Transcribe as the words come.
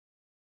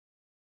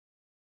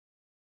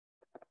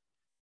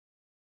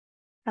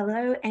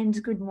Hello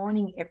and good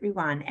morning,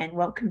 everyone, and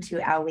welcome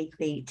to our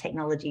weekly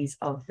Technologies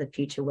of the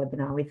Future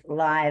webinar with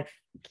live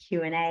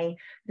Q&A.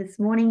 This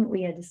morning,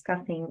 we are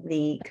discussing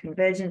the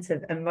convergence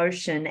of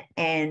emotion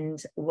and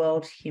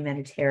World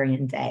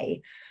Humanitarian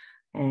Day.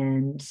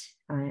 And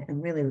I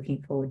am really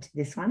looking forward to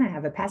this one. I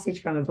have a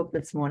passage from a book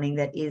this morning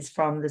that is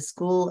from the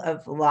School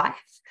of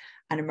Life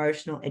and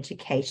Emotional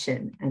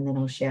Education, and then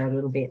I'll share a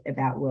little bit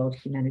about World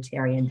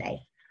Humanitarian Day.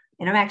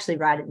 And I'm actually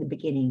right at the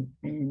beginning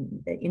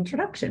in the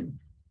introduction.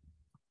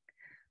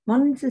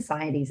 Modern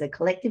societies are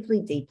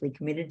collectively deeply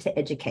committed to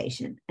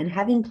education and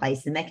have in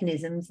place the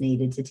mechanisms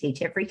needed to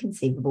teach every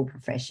conceivable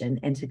profession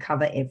and to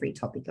cover every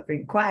topic of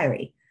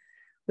inquiry.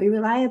 We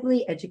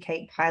reliably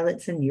educate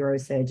pilots and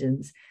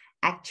neurosurgeons,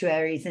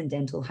 actuaries and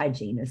dental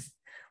hygienists.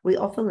 We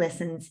offer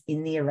lessons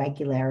in the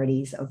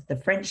irregularities of the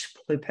French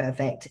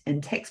pluperfect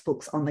and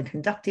textbooks on the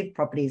conductive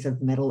properties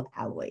of metal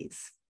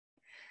alloys.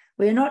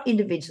 We are not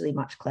individually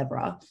much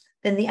cleverer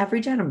than the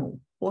average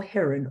animal or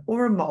heron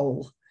or a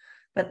mole,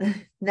 but the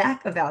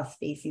knack of our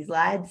species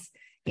lies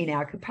in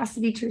our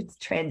capacity to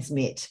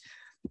transmit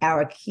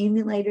our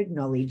accumulated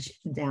knowledge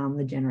down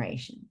the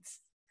generations.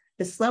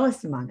 The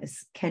slowest among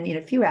us can, in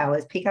a few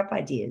hours, pick up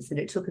ideas that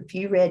it took a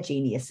few rare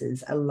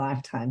geniuses a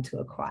lifetime to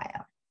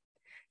acquire.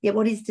 Yet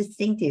what is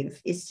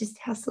distinctive is just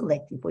how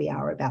selective we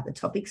are about the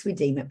topics we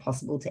deem it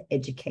possible to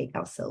educate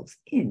ourselves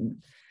in.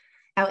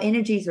 Our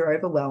energies are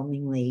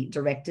overwhelmingly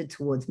directed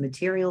towards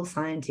material,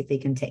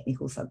 scientific, and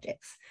technical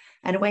subjects,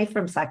 and away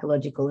from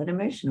psychological and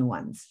emotional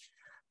ones.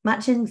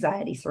 Much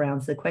anxiety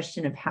surrounds the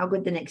question of how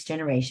good the next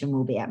generation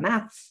will be at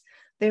maths,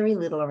 very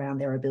little around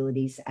their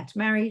abilities at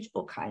marriage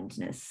or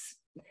kindness.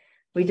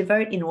 We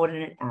devote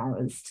inordinate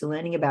hours to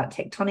learning about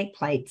tectonic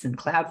plates and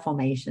cloud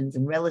formations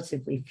and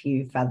relatively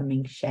few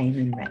fathoming shame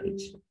and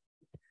rage.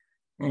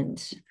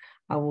 And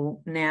I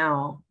will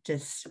now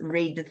just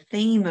read the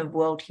theme of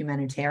World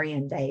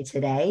Humanitarian Day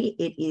today.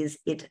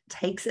 It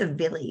takes a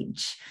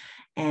village.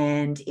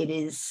 And it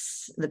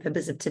is the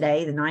purpose of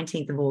today, the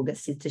 19th of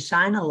August, is to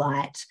shine a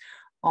light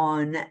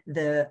on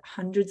the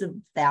hundreds of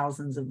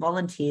thousands of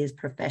volunteers,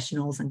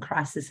 professionals, and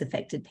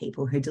crisis-affected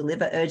people who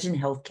deliver urgent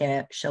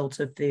healthcare,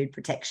 shelter, food,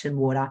 protection,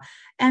 water,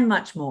 and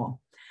much more.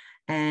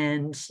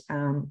 And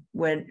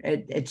when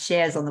it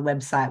shares on the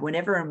website,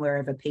 whenever and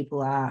wherever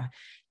people are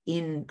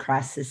in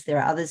crisis, there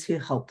are others who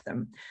help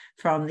them,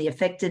 from the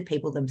affected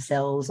people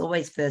themselves,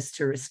 always first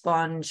to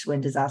respond when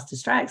disaster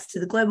strikes, to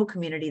the global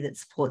community that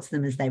supports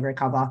them as they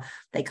recover.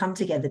 They come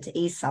together to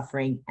ease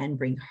suffering and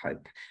bring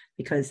hope,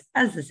 because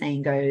as the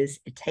saying goes,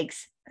 it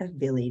takes a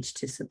village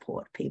to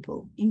support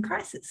people in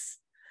crisis.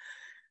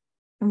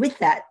 And with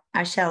that,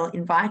 I shall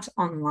invite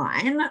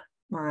online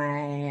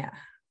my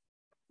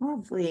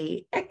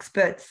lovely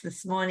experts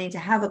this morning to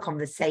have a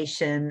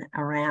conversation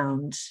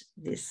around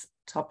this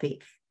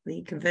topic,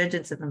 the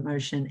convergence of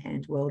emotion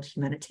and World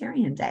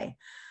Humanitarian Day.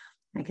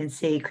 I can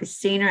see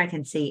Christina, I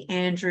can see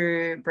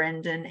Andrew,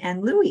 Brendan,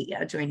 and Lewi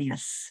are joining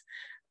us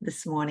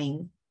this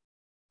morning.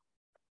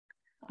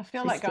 I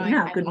feel Christina,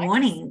 like going. Good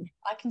morning.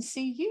 I can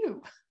see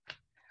you.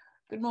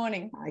 Good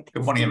morning.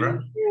 Good morning,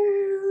 everyone.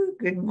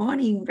 Good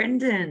morning,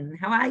 Brendan.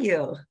 How are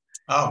you?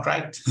 Oh,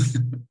 great.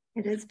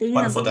 It has been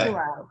Wonderful a little day.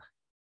 while.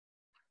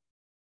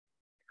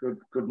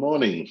 Good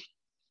morning.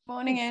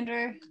 Morning,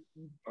 Andrew.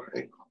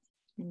 Okay.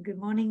 And good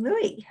morning,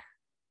 Lewi.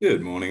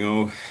 Good morning,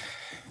 all.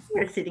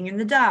 You're sitting in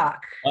the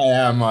dark. I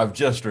am. I've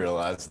just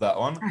realised that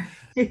one.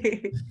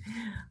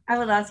 I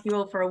will ask you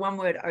all for a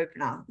one-word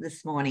opener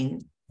this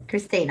morning.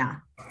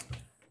 Christina.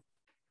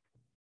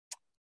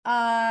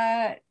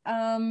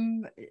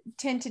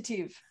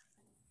 Tentative.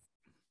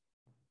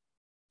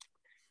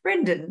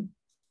 Brendan.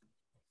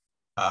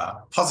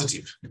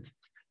 Positive.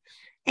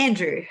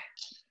 Andrew.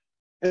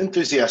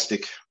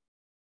 Enthusiastic.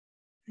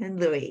 And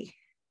Lewi.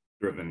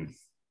 Driven.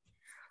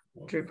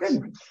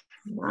 Driven.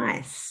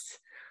 Nice.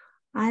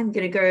 I'm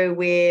going to go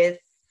with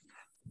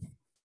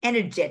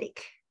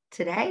energetic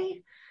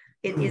today.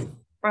 It is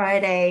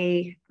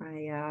Friday.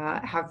 I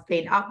have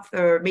been up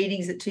for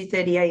meetings at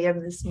 2:30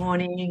 a.m. this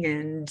morning,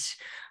 and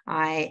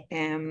I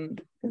am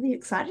really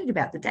excited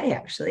about the day,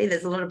 actually.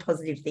 There's a lot of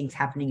positive things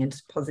happening and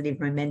positive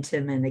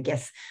momentum. And I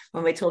guess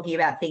when we're talking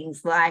about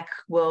things like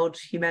World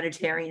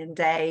Humanitarian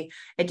Day,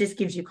 it just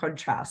gives you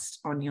contrast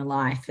on your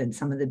life and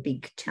some of the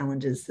big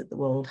challenges that the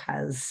world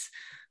has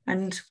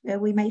and where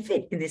we may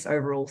fit in this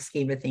overall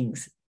scheme of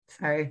things.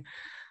 So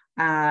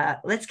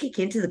let's kick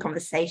into the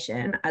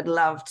conversation. I'd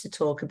love to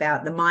talk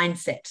about the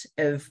mindset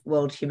of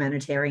World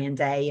Humanitarian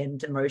Day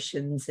and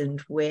emotions and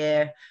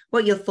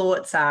what your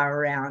thoughts are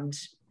around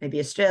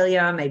maybe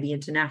Australia, maybe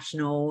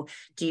international.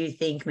 Do you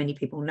think many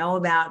people know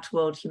about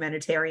World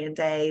Humanitarian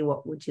Day?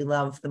 What would you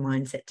love the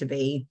mindset to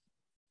be?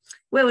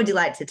 Where would you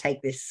like to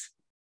take this?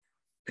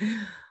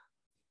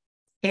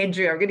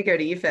 Andrew, I'm going to go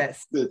to you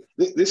first.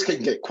 This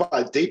can get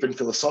quite deep and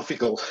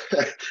philosophical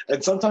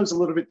and sometimes a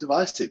little bit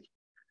divisive.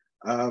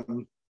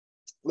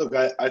 Look,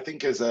 I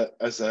think as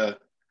a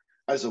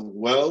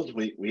world,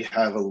 we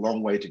have a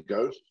long way to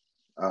go.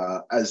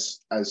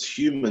 As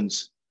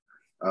humans,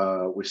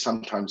 we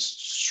sometimes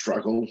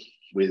struggle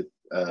with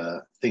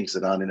things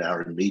that aren't in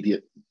our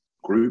immediate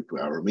group,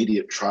 our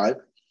immediate tribe,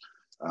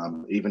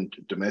 even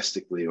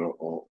domestically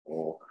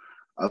or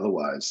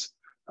otherwise.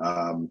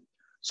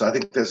 So I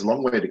think there's a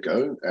long way to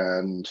go,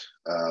 and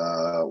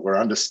we're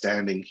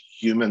understanding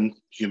human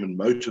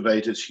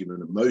motivators,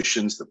 human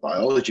emotions, the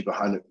biology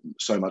behind it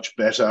so much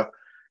better.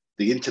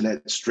 The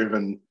internet's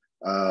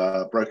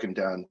broken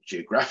down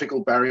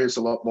geographical barriers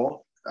a lot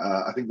more.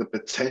 I think the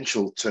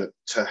potential to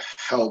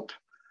help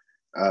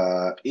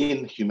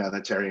in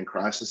humanitarian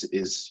crisis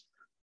is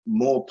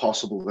more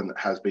possible than it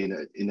has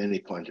been in any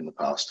point in the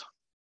past.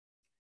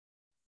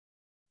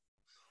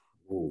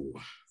 Ooh.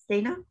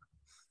 Stina?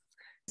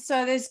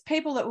 So there's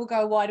people that will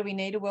go, why do we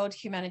need a World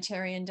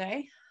Humanitarian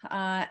Day?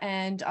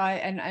 And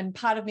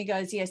part of me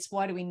goes, yes,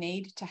 why do we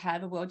need to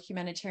have a World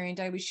Humanitarian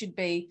Day? We should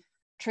be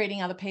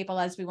treating other people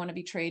as we want to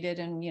be treated,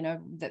 and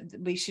that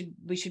we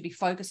should be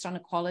focused on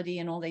equality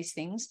and all these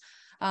things.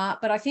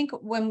 But I think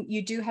when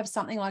you do have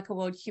something like a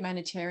World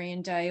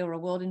Humanitarian Day or a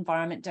World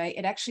Environment Day,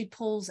 it actually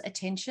pulls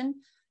attention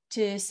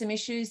to some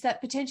issues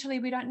that potentially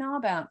we don't know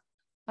about.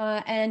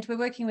 And we're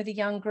working with a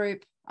young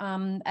group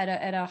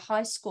at a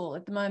high school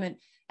at the moment.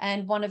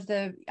 And one of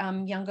the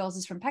young girls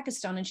is from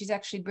Pakistan, and she's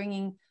actually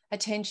bringing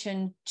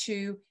attention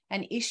to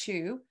an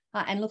issue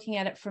and looking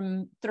at it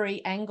from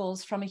 3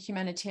 angles from a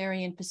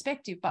humanitarian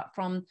perspective, but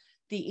from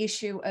the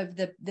issue of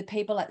the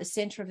people at the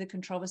center of the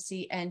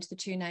controversy and the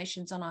 2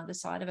 nations on either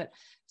side of it.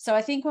 So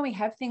I think when we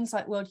have things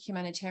like World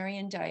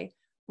Humanitarian Day,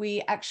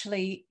 we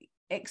actually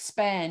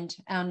expand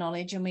our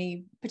knowledge, and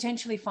we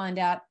potentially find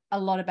out a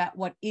lot about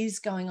what is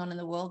going on in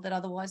the world that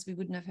otherwise we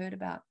wouldn't have heard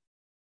about.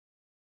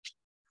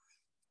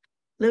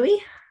 Lewi?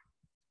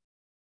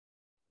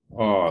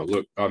 Oh,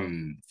 look,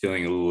 I'm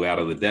feeling a little out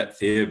of the depth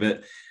here,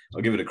 but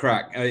I'll give it a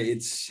crack.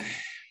 It's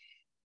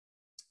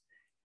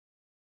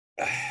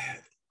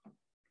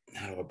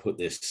how do I put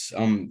this?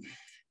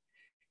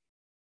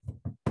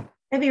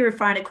 Maybe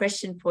refine a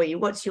question for you.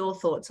 What's your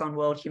thoughts on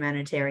World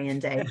Humanitarian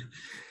Day?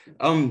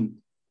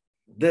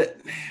 That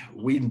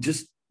we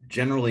just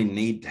generally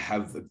need to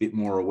have a bit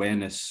more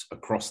awareness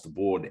across the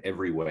board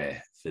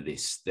everywhere for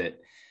this, that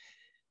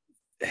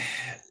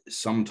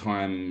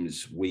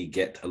sometimes we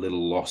get a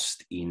little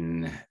lost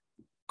in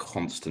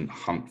constant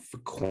hunt for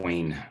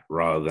coin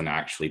rather than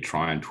actually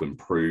trying to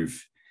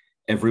improve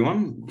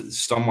everyone.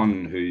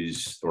 Someone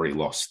who's already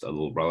lost a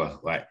little brother,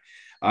 like,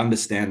 I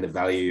understand the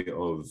value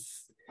of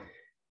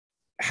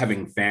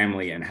having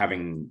family and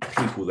having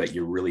people that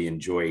you really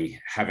enjoy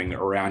having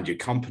around your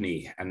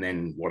company, and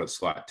then what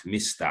it's like to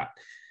miss that.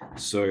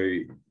 So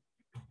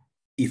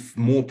if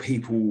more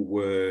people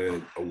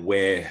were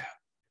aware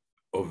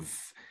of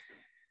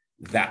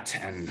that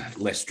and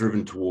less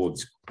driven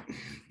towards,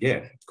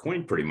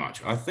 coin pretty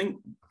much, I think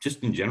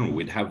just in general,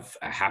 we'd have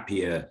a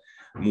happier,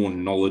 more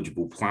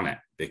knowledgeable planet,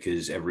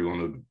 because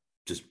everyone would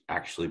just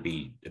actually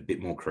be a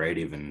bit more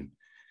creative and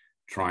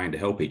trying to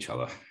help each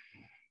other.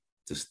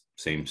 Just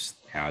seems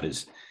how it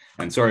is.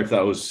 And sorry if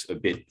that was a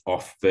bit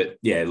off, but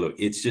yeah, look,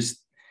 it's just,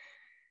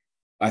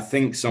 I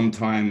think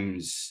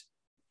sometimes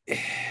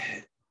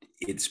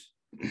it's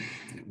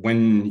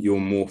when you're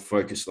more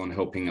focused on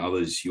helping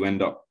others, you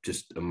end up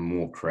just a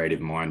more creative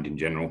mind in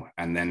general,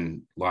 and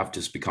then life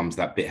just becomes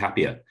that bit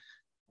happier.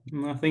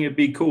 And I think it'd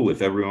be cool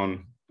if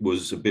everyone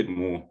was a bit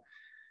more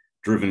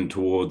driven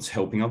towards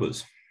helping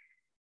others.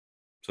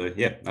 So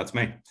yeah, that's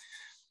me.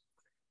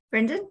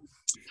 Brendan?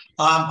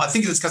 I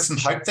think it's got some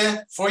hope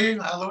there for you,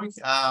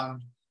 Lewi.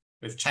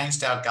 We've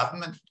changed our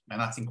government, and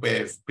I think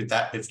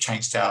we've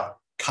changed our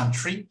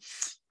country.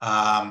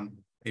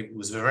 It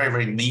was a very,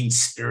 very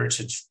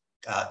mean-spirited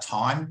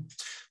time.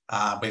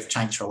 We've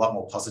changed to a lot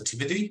more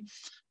positivity,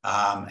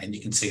 and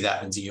you can see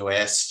that in the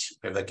US,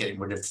 where they're getting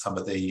rid of some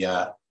of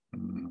the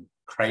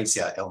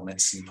crazier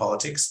elements in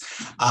politics,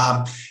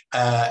 and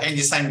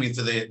the same with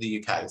the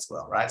UK as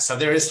well, right? So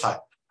there is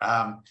hope.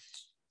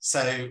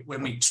 So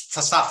when we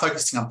start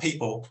focusing on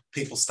people,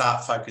 people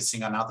start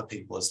focusing on other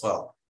people as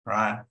well,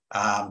 right?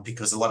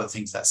 Because a lot of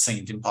things that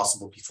seemed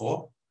impossible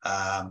before,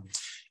 and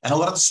a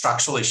lot of the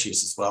structural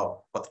issues as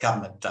well, what the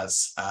government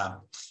does.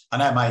 I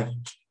know it may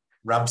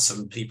rub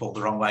some people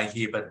the wrong way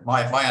here, but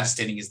my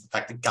understanding is the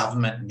fact that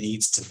government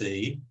needs to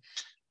be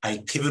a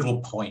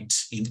pivotal point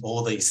in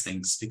all these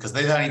things, because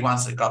they're the only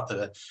ones that got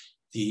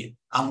the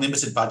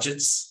unlimited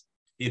budgets,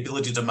 the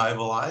ability to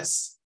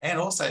mobilise, and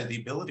also the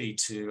ability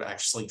to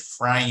actually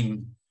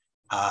frame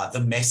the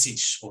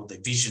message or the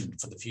vision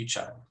for the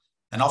future.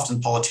 And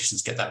often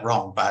politicians get that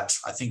wrong, but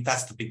I think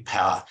that's the big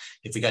power.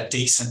 If we got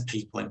decent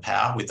people in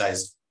power with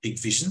those big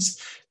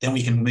visions, then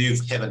we can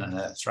move heaven and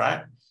earth,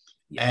 right?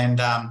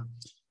 Yeah.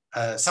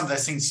 And some of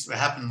those things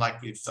happen,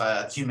 like with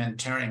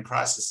humanitarian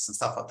crisis and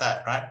stuff like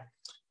that, right?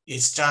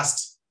 It's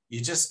just,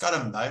 you just got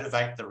to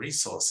motivate the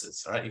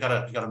resources, right? You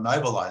got to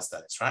mobilize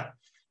those, right?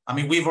 I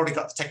mean, we've already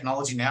got the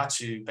technology now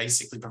to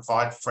basically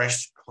provide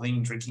fresh,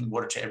 clean drinking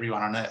water to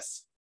everyone on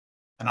Earth.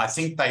 And I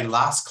think they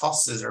last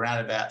costs us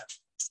around about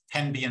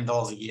 $10 billion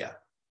a year,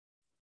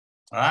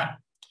 all right?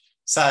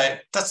 So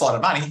that's a lot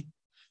of money,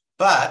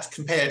 but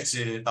compared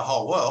to the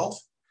whole world,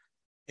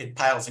 it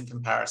pales in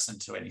comparison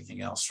to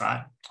anything else,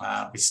 right?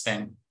 We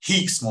spend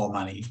heaps more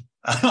money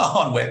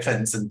on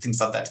weapons and things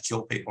like that to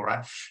kill people,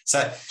 right?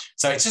 So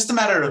it's just a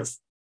matter of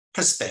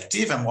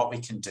perspective and what we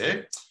can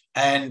do.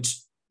 And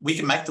we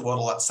can make the world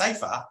a lot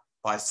safer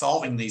by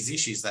solving these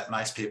issues that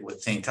most people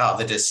would think, oh,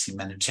 they're just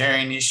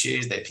humanitarian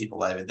issues, they're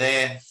people over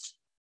there.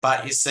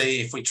 But you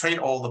see, if we treat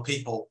all the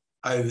people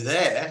over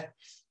there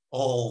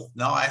all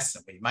nice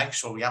and we make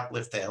sure we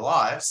uplift their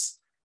lives,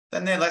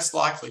 then they're less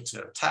likely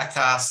to attack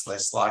us,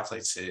 less likely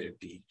to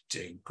be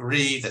doing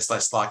greed, that's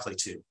less likely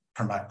to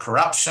promote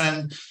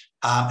corruption.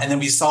 And then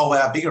we solve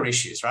our bigger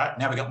issues, right?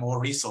 Now we've got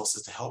more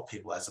resources to help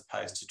people as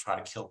opposed to try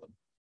to kill them.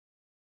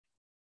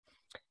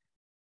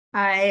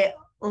 I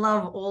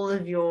love all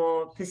of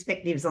your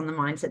perspectives on the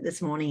mindset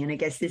this morning. And I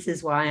guess this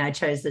is why I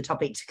chose the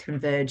topic to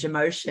converge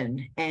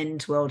emotion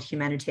and World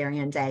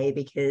Humanitarian Day,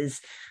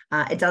 because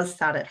it does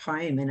start at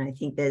home. And I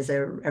think there's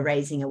a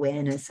raising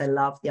awareness. I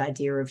love the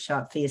idea of show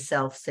up for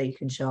yourself so you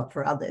can show up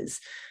for others.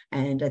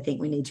 And I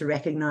think we need to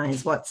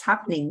recognize what's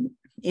happening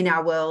in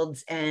our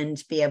worlds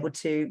and be able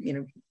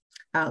to,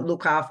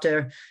 look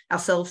after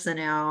ourselves and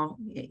our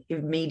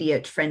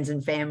immediate friends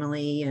and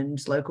family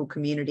and local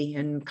community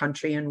and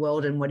country and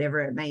world and whatever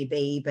it may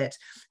be, but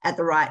at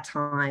the right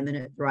time and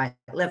at the right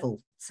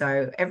level.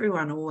 So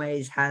everyone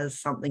always has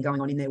something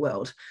going on in their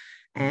world.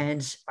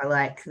 And I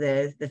like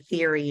the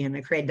theory, and I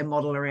created a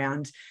model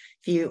around,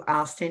 if you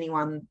asked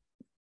anyone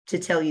to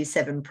tell you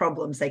 7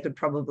 problems, they could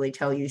probably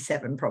tell you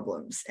 7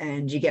 problems,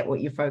 and you get what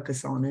you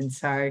focus on. And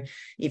so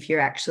if you're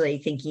actually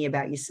thinking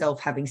about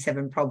yourself having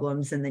 7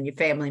 problems, and then your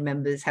family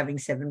members having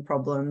 7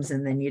 problems,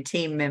 and then your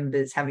team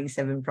members having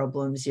 7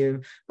 problems,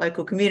 your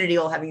local community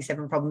all having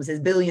 7 problems, there's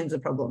billions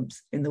of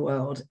problems in the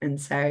world.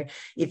 And so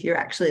if you're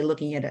actually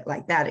looking at it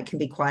like that, it can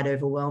be quite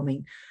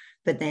overwhelming.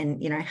 But then,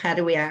 how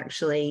do we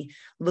actually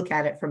look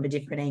at it from a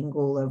different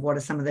angle of what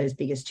are some of those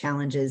biggest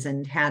challenges,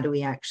 and how do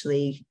we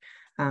actually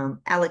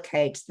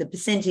allocate the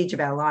percentage of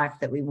our life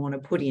that we want to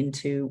put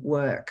into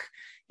work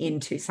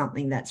into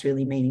something that's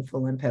really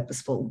meaningful and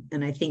purposeful.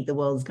 And I think the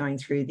world's going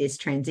through this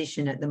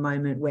transition at the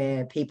moment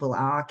where people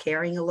are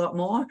caring a lot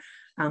more.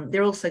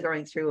 They're also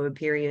going through a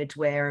period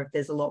where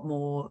there's a lot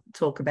more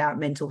talk about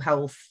mental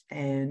health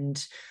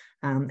and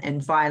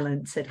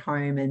violence at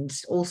home and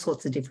all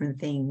sorts of different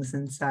things.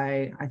 And so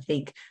I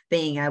think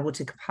being able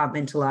to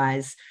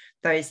compartmentalize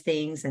those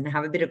things and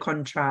have a bit of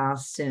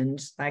contrast,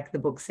 and like the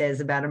book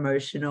says about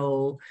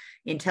emotional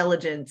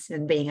intelligence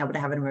and being able to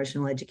have an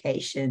emotional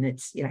education,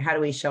 it's, how do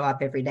we show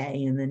up every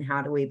day, and then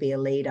how do we be a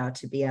leader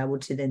to be able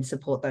to then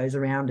support those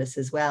around us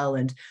as well,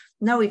 and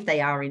know if they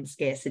are in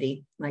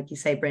scarcity. Like you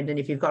say, Brendan,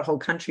 if you've got whole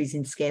countries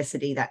in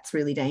scarcity, that's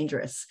really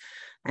dangerous.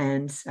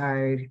 And so,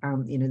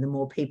 the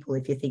more people,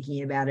 if you're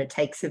thinking about it,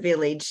 takes a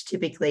village,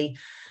 typically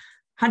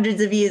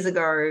hundreds of years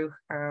ago,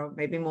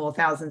 maybe more,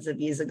 thousands of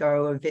years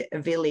ago, a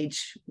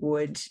village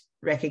would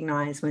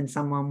recognize when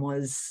someone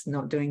was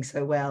not doing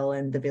so well,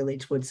 and the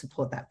village would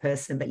support that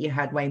person. But you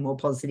had way more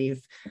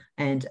positive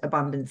and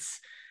abundance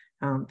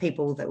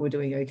people that were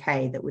doing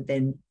okay that would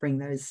then bring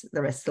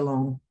the rest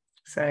along.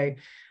 So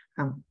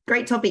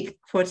great topic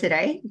for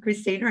today.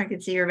 Christina, I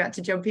can see you're about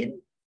to jump in.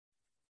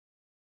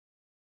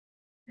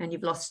 And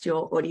you've lost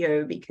your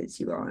audio because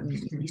you are on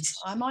mute.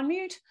 I'm on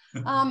mute.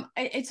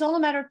 It's all a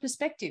matter of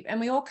perspective, and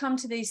we all come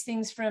to these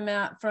things from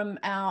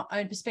our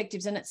own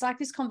perspectives. And it's like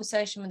this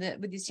conversation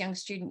with this young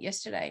student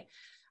yesterday.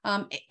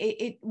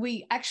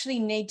 We actually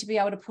need to be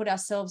able to put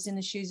ourselves in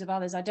the shoes of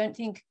others. I don't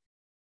think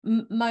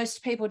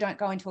most people don't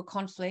go into a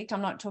conflict.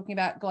 I'm not talking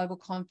about global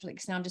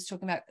conflicts now. I'm just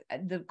talking about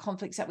the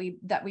conflicts that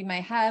we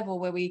may have, or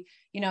where we,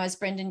 as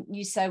Brendan,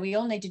 you say, we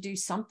all need to do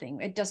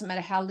something. It doesn't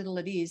matter how little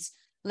it is.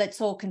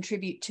 Let's all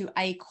contribute to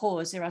a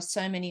cause. There are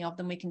so many of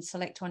them, we can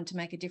select one to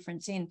make a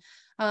difference in.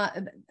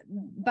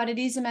 But it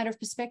is a matter of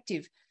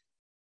perspective.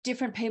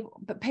 Different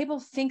people, but people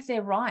think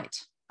they're right.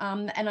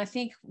 And I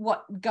think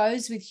what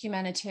goes with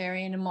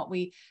humanitarian and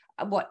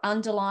what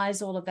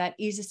underlies all of that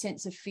is a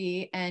sense of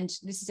fear. And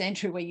this is,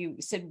 Andrew, where you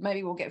said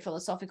maybe we'll get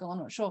philosophical, I'm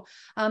not sure.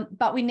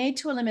 But we need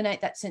to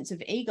eliminate that sense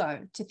of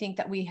ego to think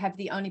that we have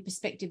the only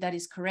perspective that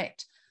is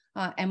correct.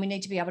 And we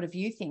need to be able to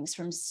view things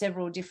from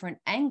several different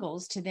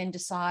angles to then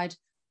decide,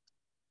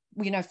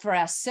 for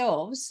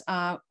ourselves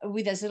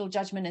with as little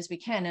judgment as we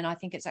can. And I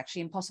think it's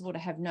actually impossible to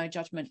have no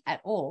judgment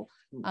at all.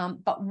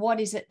 But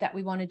what is it that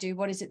we want to do?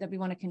 What is it that we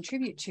want to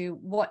contribute to?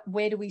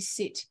 Where do we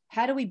sit?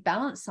 How do we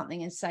balance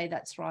something and say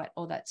that's right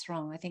or that's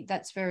wrong? I think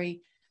that's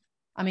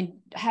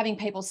having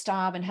people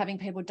starve and having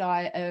people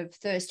die of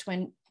thirst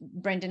when,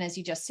 Brendan, as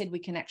you just said, we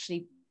can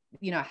actually,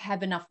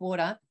 have enough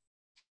water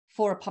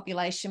for a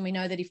population. We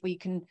know that if we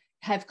can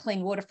have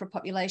clean water for a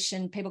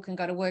population, people can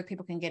go to work,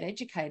 people can get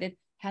educated.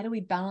 How do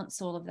we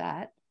balance all of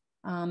that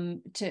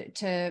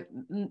to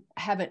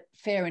have it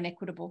fair and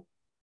equitable?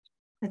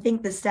 I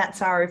think the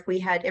stats are, if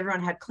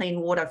everyone had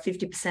clean water,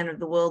 50% of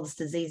the world's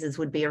diseases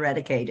would be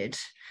eradicated.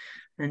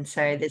 And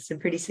so there's some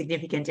pretty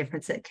significant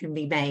difference that can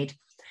be made.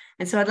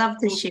 And so I'd love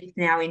to shift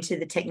now into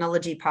the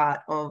technology part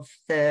of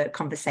the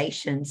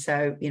conversation.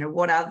 So,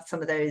 what are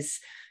some of those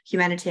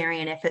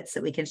humanitarian efforts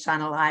that we can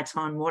shine a light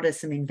on? What are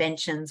some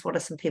inventions? What are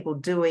some people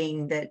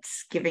doing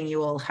that's giving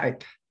you all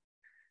hope?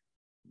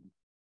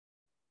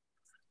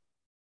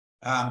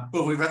 Well,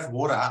 with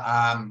water,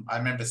 I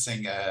remember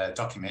seeing a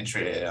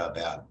documentary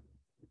about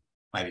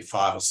maybe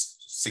 5 or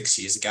 6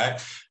 years ago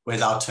where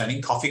they were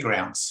turning coffee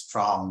grounds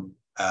from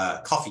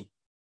coffee.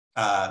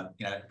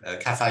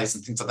 Cafes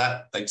and things like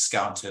that, they just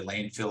go into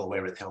landfill or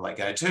wherever the hell they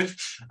go to.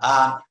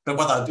 But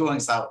what they're doing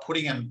is they're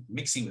putting them,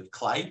 mixing with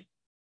clay,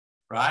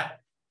 right?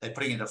 They're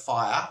putting it in a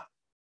fire,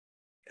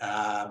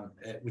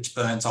 which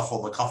burns off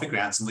all the coffee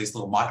grounds and these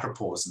little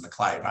micropores in the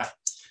clay, right?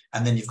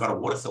 And then you've got a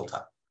water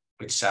filter,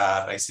 which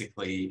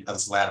basically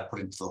is allowed to put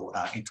into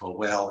a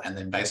well and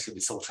then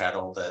basically filter out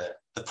all the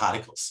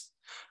particles.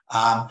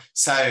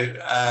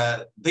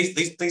 So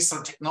these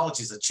sort of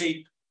technologies are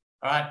cheap,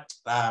 right?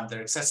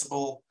 They're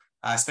accessible,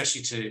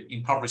 especially to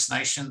impoverished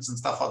nations and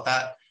stuff like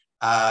that.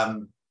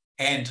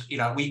 And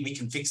we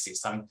can fix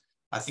this. I mean,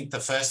 I think the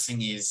first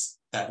thing is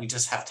that we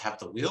just have to have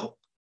the will.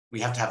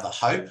 We have to have the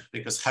hope,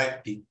 because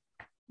hope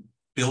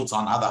builds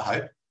on other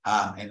hope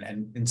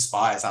and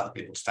inspires other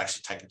people to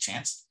actually take a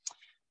chance.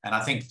 And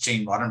I think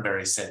Gene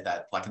Roddenberry said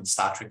that, like in the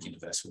Star Trek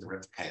universe with the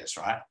replicators,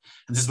 right?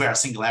 And this is where our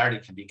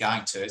singularity can be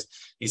going to.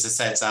 Is it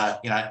says,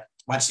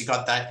 once you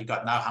got that, you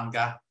got no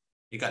hunger,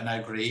 you got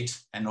no greed,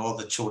 and all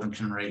the children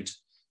can read,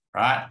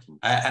 right?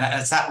 And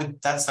it's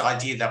that's the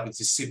idea that with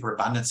this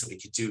superabundance that we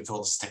could do with all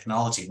this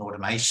technology and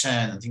automation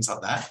and things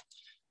like that.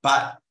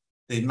 But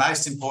the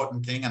most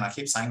important thing, and I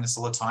keep saying this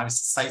all the time, is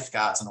the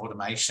safeguards on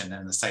automation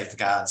and the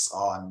safeguards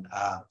on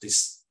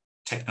this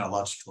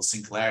technological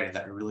singularity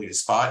that we really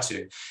aspire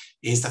to,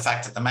 is the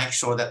fact that to make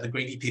sure that the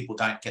greedy people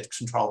don't get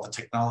control of the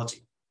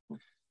technology.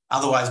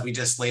 Otherwise, we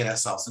just lead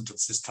ourselves into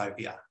this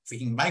dystopia. If we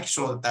can make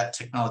sure that that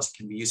technology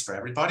can be used for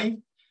everybody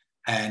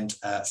and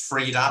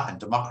freed up and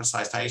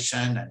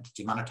democratization and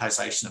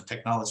demonetization of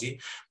technology,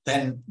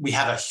 then we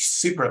have a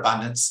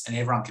superabundance and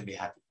everyone can be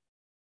happy.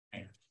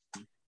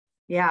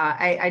 Yeah,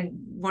 I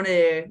want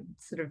to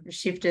sort of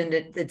shift, and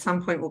at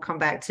some point we'll come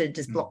back to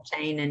just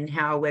blockchain and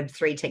how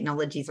Web3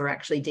 technologies are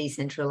actually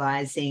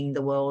decentralizing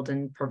the world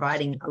and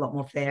providing a lot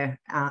more fair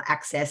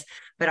access.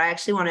 But I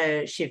actually want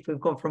to shift. We've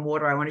gone from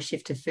water. I want to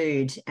shift to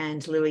food.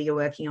 And Lewi, you're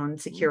working on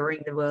securing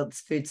the world's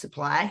food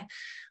supply.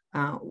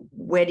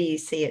 Where do you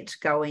see it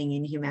going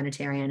in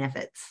humanitarian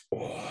efforts?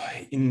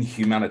 In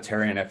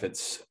humanitarian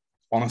efforts,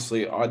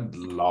 honestly, I'd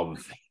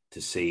love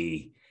to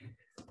see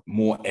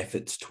more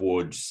efforts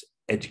towards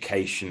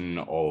education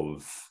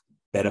of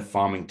better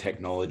farming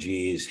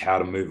technologies, how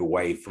to move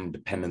away from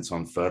dependence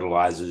on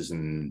fertilizers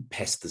and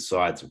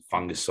pesticides and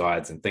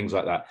fungicides and things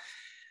like that.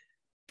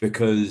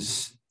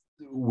 Because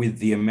with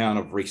the amount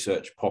of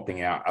research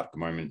popping out at the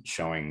moment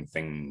showing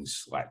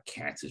things like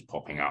cancers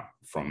popping up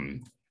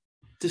from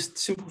just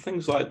simple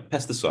things like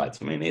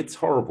pesticides, I mean, it's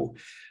horrible.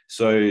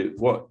 So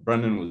what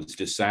Brendan was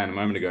just saying a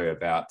moment ago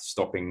about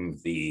stopping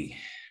the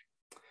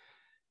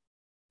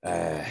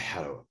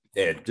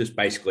just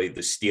basically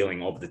the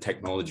stealing of the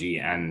technology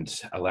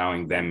and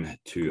allowing them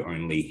to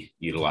only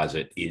utilize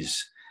it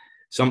is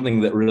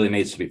something that really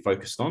needs to be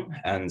focused on,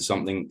 and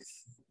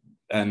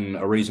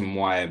a reason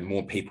why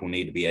more people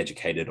need to be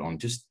educated on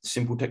just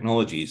simple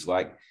technologies.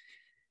 Like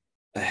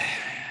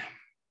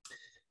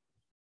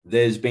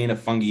there's been a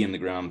fungi in the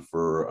ground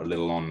for a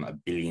little on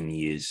 1 billion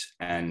years,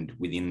 and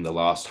within the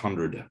last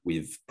 100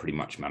 we've pretty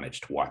much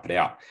managed to wipe it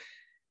out.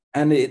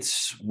 And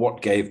it's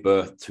what gave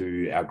birth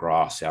to our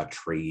grass, our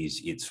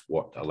trees. It's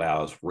what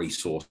allows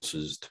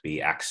resources to be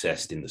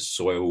accessed in the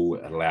soil.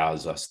 It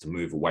allows us to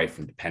move away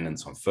from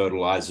dependence on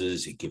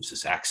fertilizers. It gives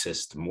us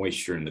access to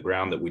moisture in the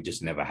ground that we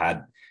just never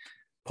had.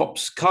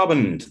 Pops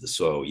carbon into the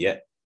soil,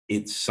 yet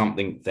it's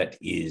something that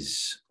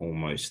is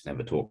almost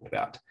never talked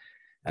about.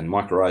 And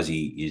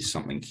mycorrhizae is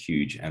something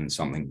huge and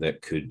something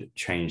that could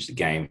change the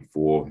game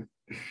for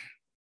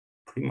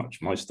pretty much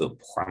most of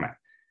the planet.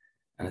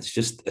 And it's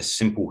just a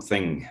simple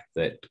thing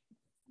that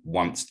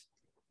once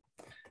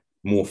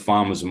more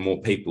farmers and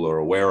more people are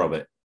aware of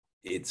it,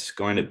 it's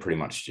going to pretty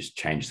much just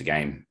change the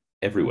game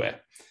everywhere.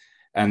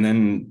 And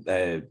then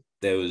there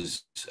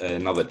was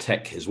another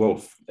tech as well,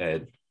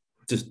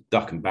 just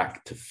ducking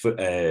back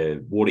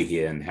to water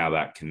here and how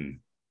that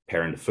can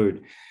pair into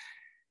food.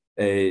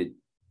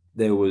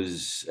 There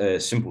was a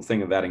simple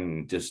thing of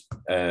adding just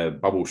a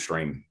bubble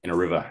stream in a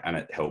river, and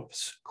it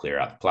helps clear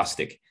out the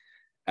plastic.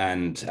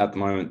 And at the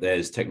moment,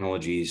 there's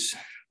technologies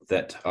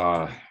that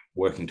are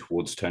working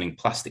towards turning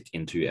plastic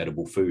into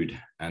edible food.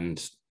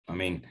 And I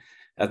mean,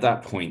 at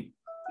that point,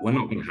 we're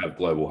not going to have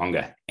global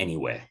hunger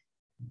anywhere.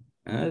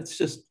 It's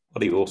just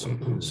bloody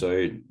awesome.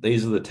 So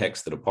these are the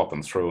techs that are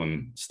popping through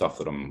and stuff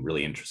that I'm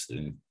really interested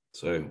in.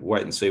 So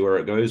wait and see where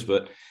it goes.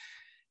 But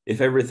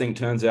if everything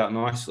turns out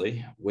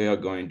nicely, we are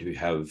going to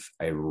have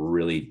a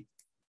really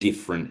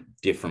different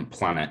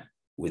planet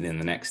within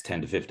the next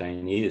 10 to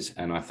 15 years.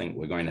 And I think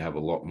we're going to have a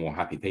lot more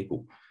happy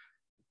people.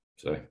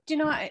 So, do you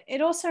know, it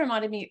also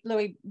reminded me,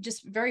 Lewi,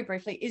 just very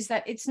briefly, is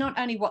that it's not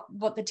only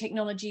what the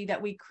technology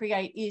that we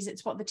create is,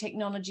 it's what the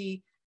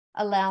technology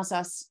allows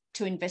us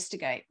to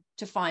investigate,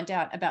 to find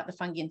out about the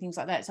fungi and things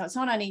like that. So it's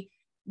not only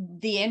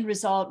the end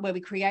result where we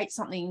create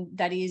something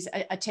that is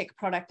a tech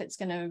product that's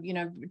going to, you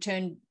know,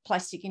 turn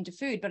plastic into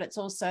food, but it's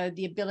also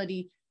the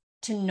ability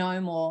to know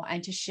more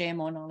and to share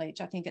more knowledge.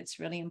 I think it's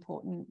really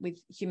important with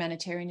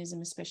humanitarianism,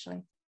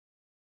 especially.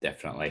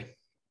 definitely.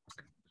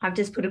 I've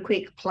just put a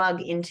quick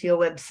plug into your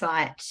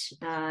website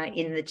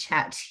in the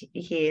chat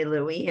here,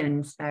 Lewi.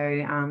 And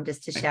so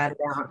just to shout it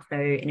out, so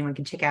anyone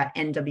can check out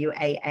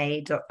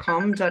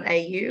nwaa.com.au,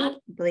 I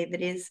believe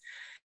it is,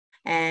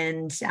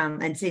 and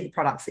see the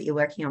products that you're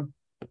working on.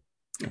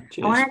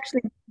 Cheers. I want to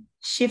actually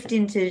shift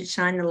into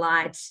shine the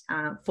light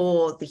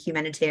for the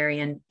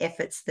humanitarian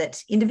efforts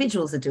that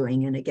individuals are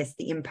doing, and I guess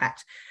the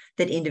impact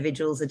that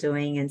individuals are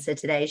doing. And so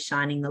today,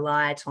 shining the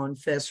light on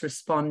first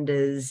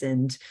responders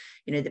and,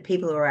 you know, the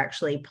people who are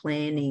actually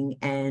planning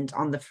and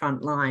on the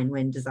front line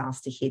when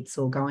disaster hits,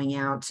 or going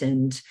out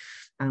and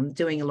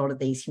doing a lot of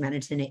these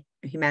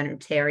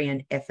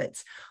humanitarian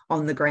efforts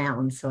on the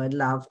ground. So I'd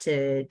love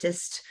to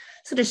just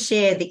sort of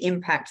share the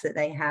impact that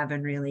they have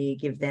and really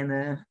give them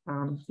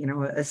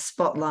a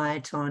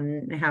spotlight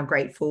on how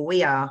grateful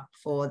we are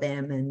for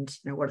them, and,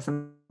 you know, what are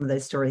some of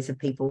those stories of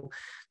people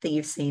that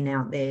you've seen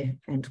out there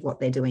and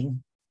what they're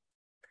doing.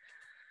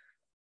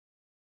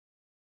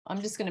 I'm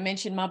just going to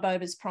mention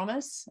Maboba's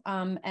Promise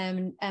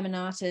and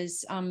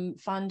Aminata's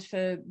fund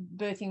for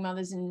birthing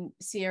mothers in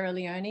Sierra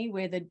Leone,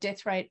 where the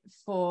death rate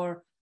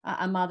for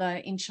a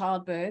mother in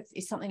childbirth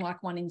is something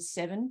like 1 in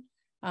 7.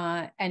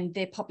 And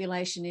their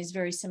population is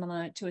very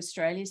similar to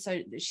Australia. So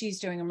she's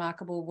doing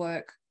remarkable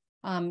work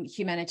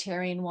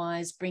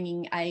humanitarian-wise,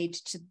 bringing aid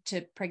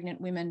to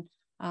pregnant women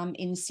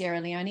in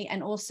Sierra Leone.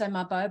 And also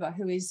Maboba,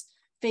 who is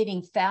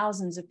feeding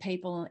thousands of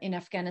people in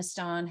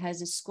Afghanistan,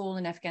 has a school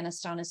in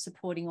Afghanistan, is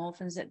supporting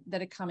orphans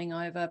that are coming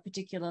over,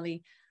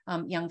 particularly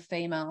young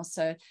females.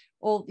 So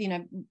all, you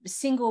know,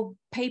 single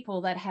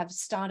people that have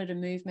started a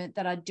movement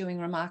that are doing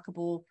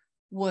remarkable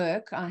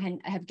work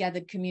and have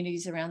gathered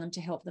communities around them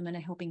to help them, and are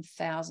helping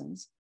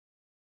thousands.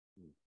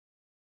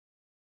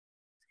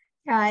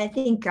 Yeah, I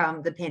think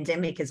the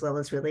pandemic as well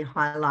has really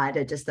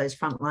highlighted just those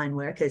frontline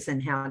workers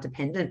and how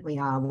dependent we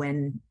are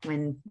when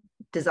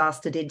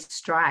disaster did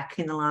strike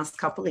in the last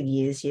couple of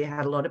years. You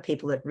had a lot of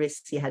people at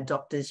risk. You had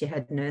doctors, you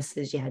had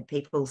nurses, you had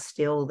people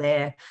still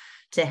there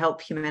to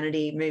help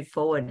humanity move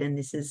forward. And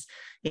this is,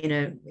 you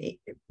know,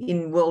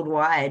 in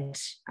worldwide,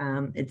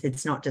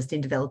 it's not just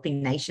in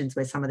developing nations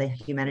where some of the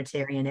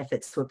humanitarian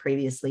efforts were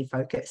previously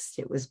focused.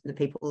 It was the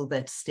people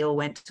that still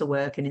went to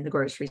work and in the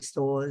grocery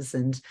stores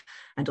and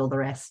all the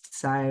rest.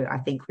 So I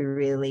think we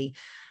really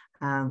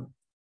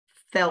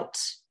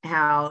felt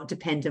how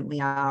dependent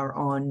we are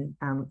on,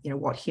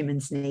 what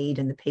humans need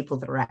and the people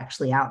that are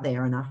actually out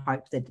there. And I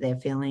hope that they're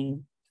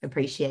feeling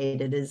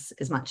appreciated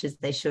as much as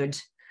they should.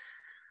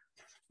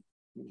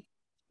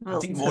 I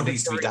think more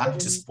needs to be done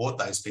to support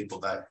those people,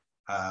 though,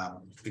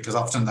 because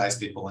often those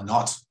people are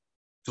not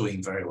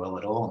doing very well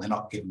at all, and they're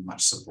not getting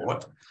much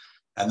support.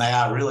 And they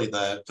are really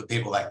the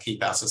people that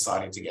keep our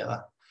society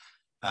together.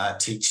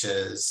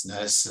 Teachers,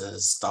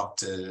 nurses,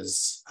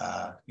 doctors,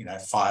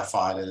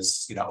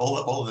 firefighters,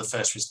 all of the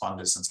first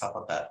responders and stuff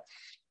like that.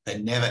 They're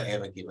never,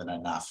 ever given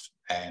enough.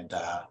 And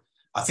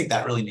I think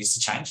that really needs to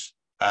change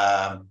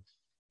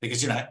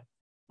because,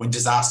 when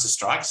disaster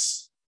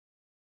strikes,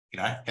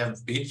 heaven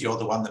forbid, you're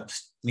the one that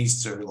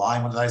needs to rely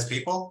on one of those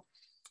people,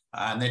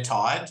 and they're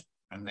tired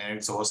and they're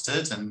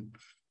exhausted, and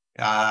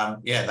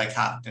they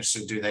can't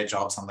necessarily do their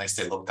jobs unless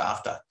they're looked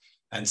after.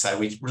 And so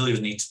we really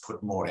need to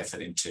put more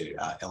effort into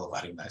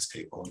elevating those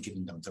people and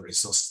giving them the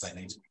resources they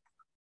need.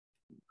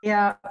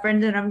 Yeah,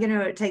 Brendan, I'm going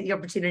to take the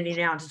opportunity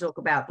now to talk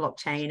about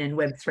blockchain and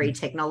Web3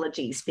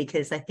 technologies,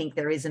 because I think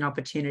there is an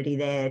opportunity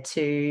there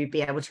to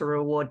be able to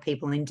reward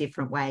people in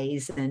different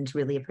ways and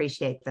really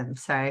appreciate them.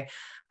 So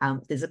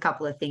there's a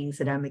couple of things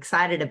that I'm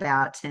excited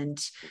about, and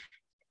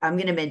I'm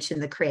going to mention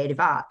the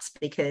creative arts,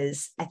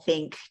 because I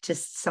think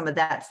just some of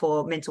that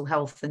for mental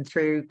health. And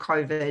through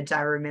COVID,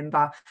 I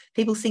remember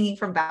people singing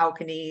from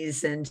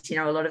balconies, and,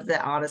 a lot of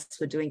the artists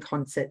were doing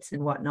concerts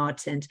and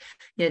whatnot. And,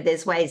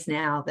 there's ways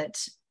now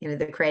that,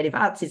 the creative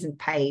arts isn't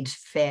paid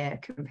fair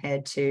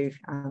compared to,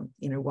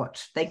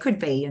 what they could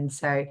be. And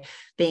so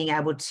being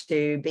able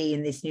to be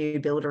in this new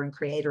builder and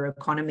creator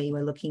economy,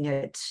 we're looking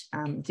at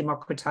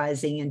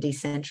democratizing and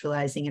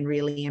decentralizing and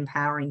really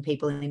empowering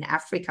people in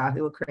Africa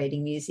who are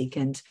creating music.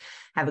 And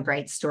have a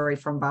great story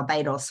from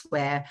Barbados,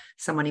 where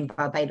someone in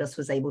Barbados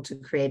was able to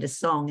create a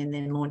song and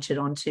then launch it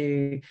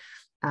onto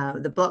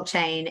the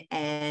blockchain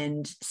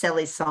and sell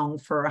his song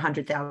for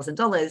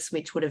 $100,000,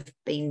 which would have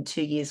been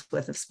 2 years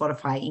worth of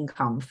Spotify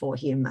income for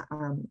him,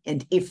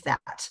 and if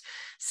that.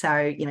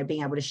 So,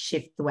 being able to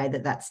shift the way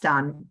that that's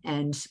done.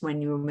 And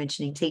when you were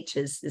mentioning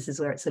teachers, this is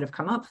where it sort of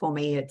come up for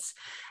me. It's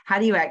how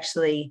do you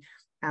actually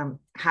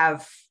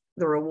have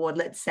the reward,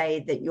 let's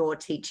say that you're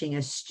teaching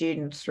a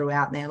student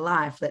throughout their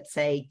life, let's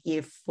say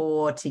year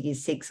 4 to year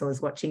 6. I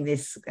was watching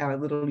this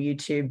little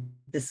YouTube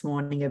this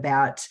morning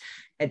about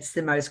it's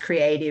the most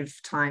creative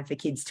time for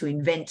kids to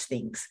invent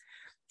things.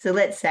 So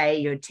let's say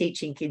you're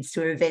teaching kids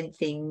to invent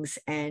things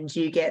and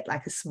you get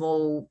like a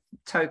small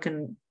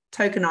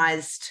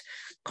tokenized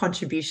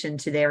contribution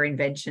to their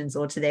inventions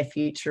or to their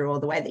future or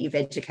the way that you've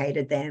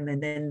educated them.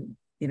 And then,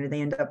 you know,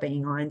 they end up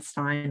being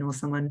Einstein or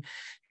someone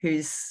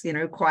who's, you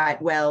know,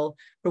 quite well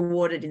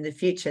rewarded in the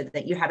future,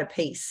 that you had a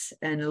piece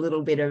and a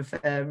little bit of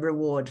a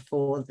reward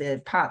for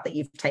the part that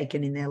you've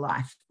taken in their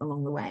life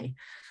along the way.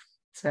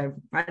 So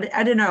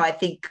I don't know. I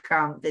think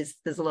there's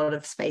a lot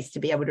of space to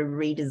be able to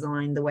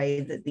redesign the way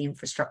that the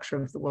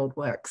infrastructure of the world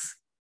works.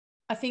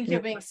 I think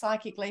you're being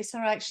psychic, Lisa.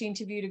 I actually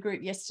interviewed a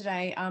group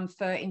yesterday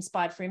for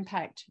Inspired for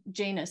Impact,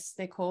 Genus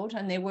they're called,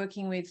 and they're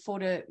working with 4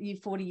 to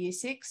year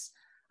 6.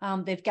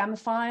 They've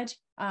gamified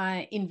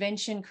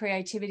invention,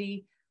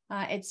 creativity,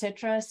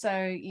 etc.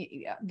 So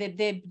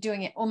they're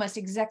doing it almost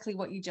exactly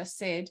what you just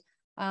said.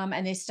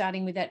 And they're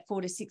starting with that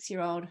 4 to 6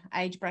 year old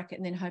age bracket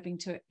and then hoping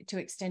to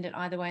extend it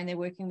either way. And they're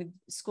working with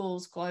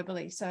schools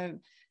globally. So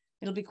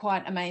it'll be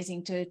quite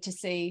amazing to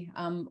see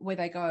where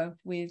they go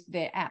with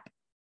their app.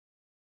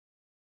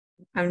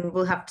 And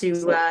we'll have to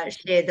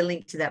share the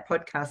link to that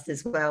podcast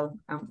as well.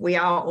 We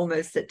are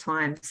almost at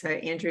time. So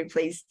Andrew,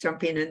 please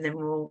jump in and then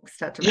we'll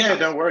start to wrap up.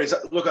 No worries.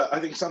 Look, I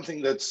think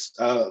something that's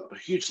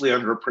hugely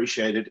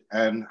underappreciated,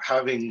 and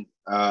having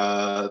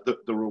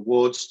the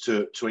rewards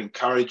to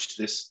encourage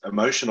this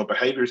emotional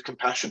behavior is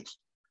compassion.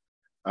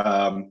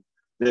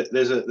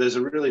 There's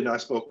a really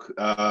nice book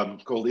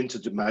called Into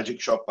the Magic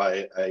Shop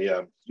by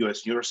a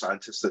US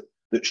neuroscientist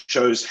that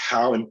shows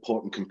how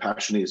important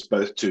compassion is,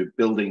 both to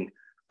building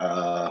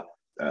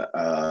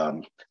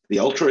the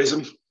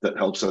altruism that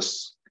helps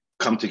us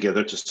come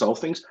together to solve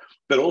things,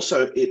 but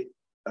also it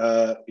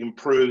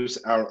improves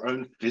our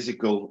own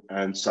physical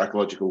and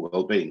psychological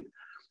well-being.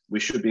 We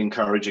should be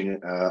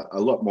encouraging a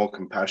lot more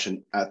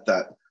compassion at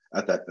that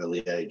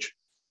early age,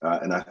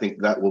 and I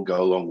think that will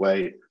go a long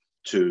way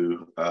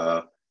to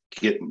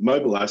get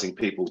mobilizing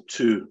people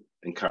to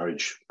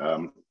encourage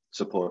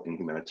support in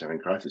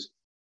humanitarian crisis.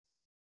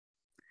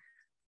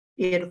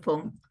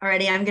 Beautiful.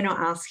 Alrighty, I'm going to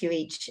ask you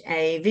each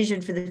a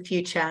vision for the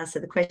future. So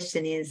the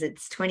question is,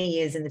 it's 20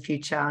 years in the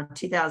future,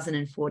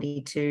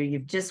 2042,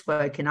 you've just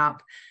woken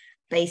up.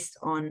 Based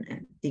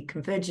on the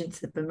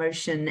convergence of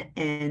emotion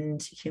and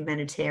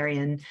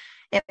humanitarian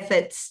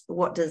efforts,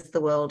 what does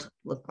the world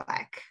look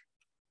like?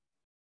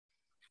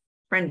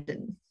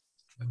 Brendan.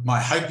 My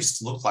hope is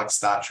to look like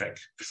Star Trek.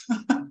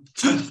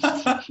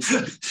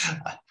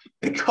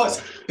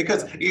 because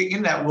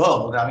in that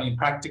world, I mean,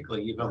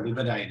 practically you've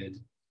eliminated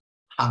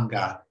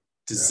hunger,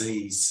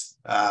 disease.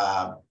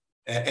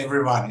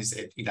 Everyone is,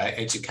 you know,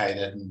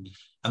 educated,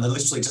 and they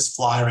literally just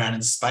fly around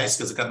in space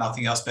because they've got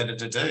nothing else better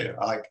to do.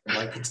 Like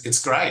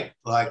it's great.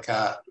 Like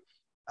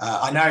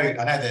I know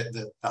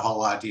that the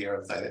whole idea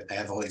of they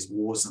have all these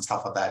wars and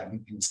stuff like that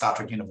in Star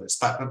Trek universe,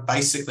 but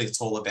basically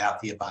it's all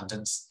about the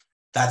abundance.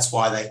 That's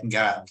why they can go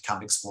out and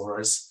become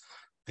explorers,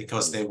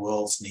 because their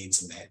world's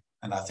needs are met.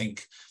 And I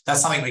think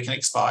that's something we can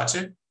aspire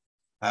to,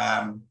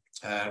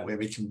 where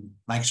we can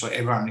make sure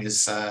everyone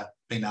is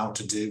being able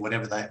to do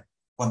whatever they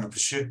want to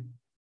pursue.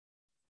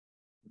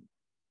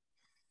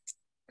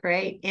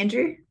 Great.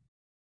 Andrew?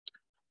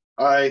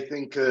 I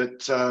think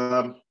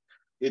that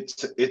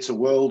it's a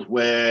world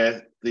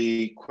where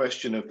the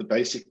question of the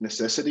basic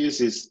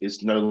necessities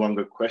is no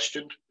longer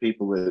questioned.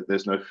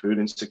 There's no food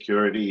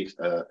insecurity,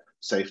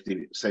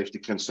 safety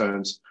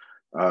concerns.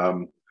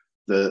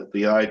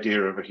 The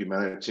idea of a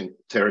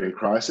humanitarian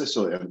crisis,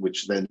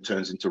 which then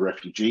turns into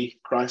refugee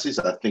crises,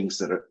 are things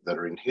that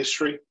are in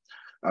history.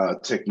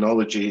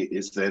 Technology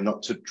is there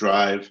not to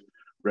drive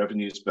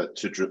revenues, but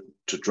to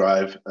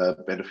drive a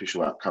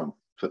beneficial outcome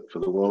for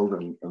the world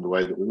and the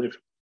way that we live.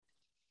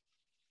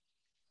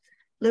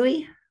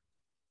 Lewi?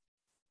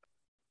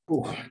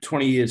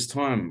 20 years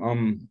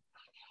time.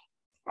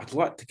 I'd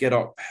like to get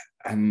up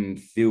and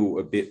feel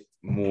a bit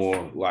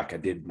more like I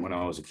did when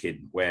I was a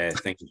kid, where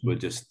things were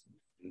just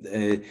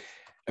a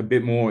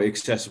bit more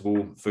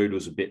accessible, food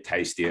was a bit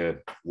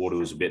tastier, water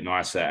was a bit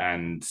nicer,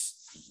 and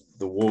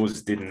the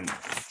wars didn't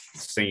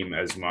seem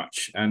as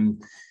much.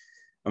 And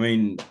I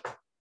mean,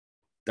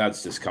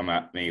 Dad's just come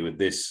at me with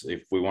this: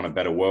 if we want a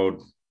better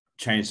world,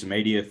 change the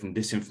media from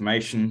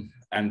disinformation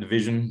and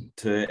division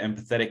to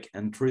empathetic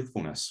and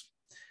truthfulness.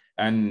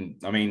 And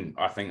I mean,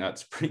 I think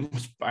that's pretty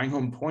much bang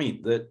on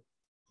point, that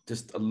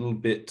just a little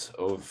bit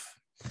of,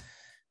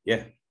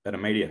 better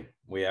media,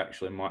 we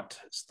actually might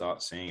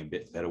start seeing a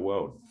bit better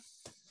world.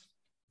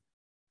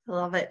 I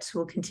love it.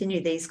 We'll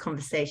continue these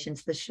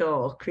conversations for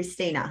sure.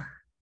 Christina?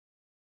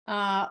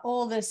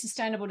 All the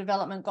sustainable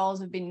development goals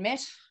have been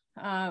met.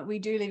 We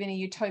do live in a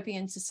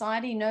utopian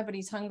society.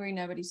 Nobody's hungry,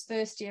 nobody's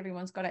thirsty,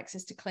 everyone's got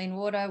access to clean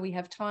water. We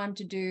have time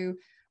to do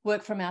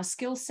work from our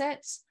skill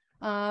sets.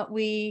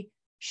 We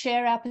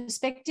share our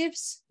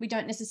perspectives. We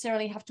don't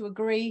necessarily have to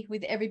agree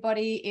with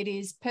everybody. It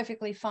is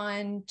perfectly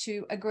fine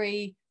to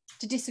agree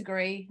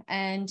disagree,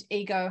 and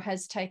ego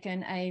has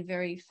taken a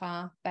very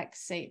far back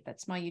seat.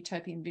 That's my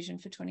utopian vision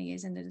for 20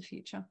 years into the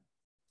future.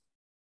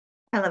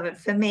 I love it.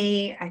 For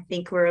me, I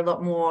think we're a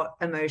lot more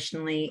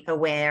emotionally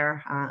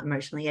aware,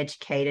 emotionally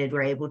educated.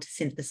 We're able to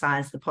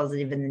synthesize the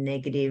positive and the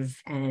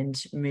negative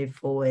and move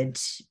forward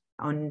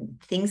on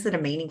things that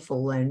are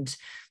meaningful. And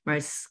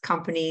most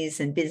companies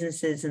and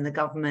businesses and the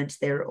government,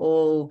 they're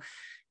all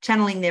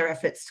channeling their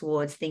efforts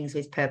towards things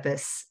with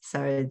purpose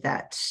so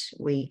that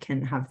we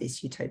can have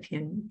this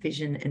utopian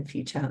vision and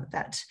future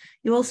that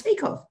you all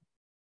speak of.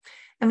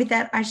 And with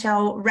that, I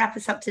shall wrap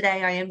us up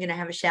today. I am going to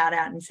have a shout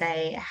out and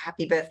say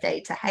happy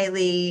birthday to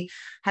Hayley.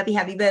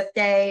 Happy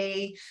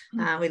birthday.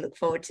 We look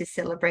forward to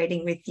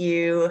celebrating with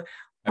you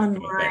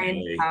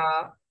online.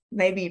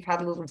 Maybe you've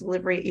had a little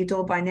delivery at your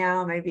door by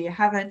now. Maybe you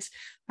haven't.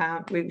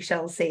 We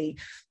shall see.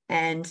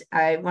 And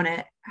I want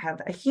to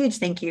have a huge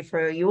thank you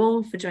for you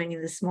all for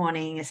joining this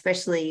morning,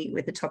 especially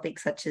with a topic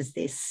such as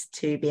this,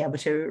 to be able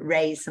to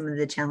raise some of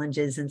the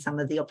challenges and some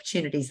of the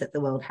opportunities that the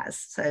world has.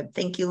 So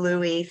thank you,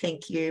 Lewi.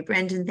 Thank you,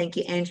 Brendan. Thank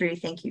you, Andrew.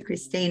 Thank you,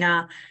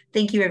 Christina.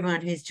 Thank you,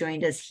 everyone who's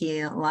joined us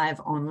here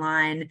live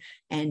online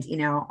and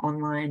in our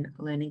online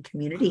learning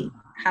community.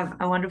 Have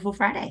a wonderful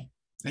Friday.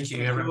 Thank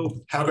you,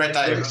 everyone. Have a great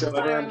day. Thanks,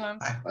 everyone.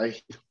 Bye. Bye.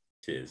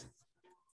 Cheers.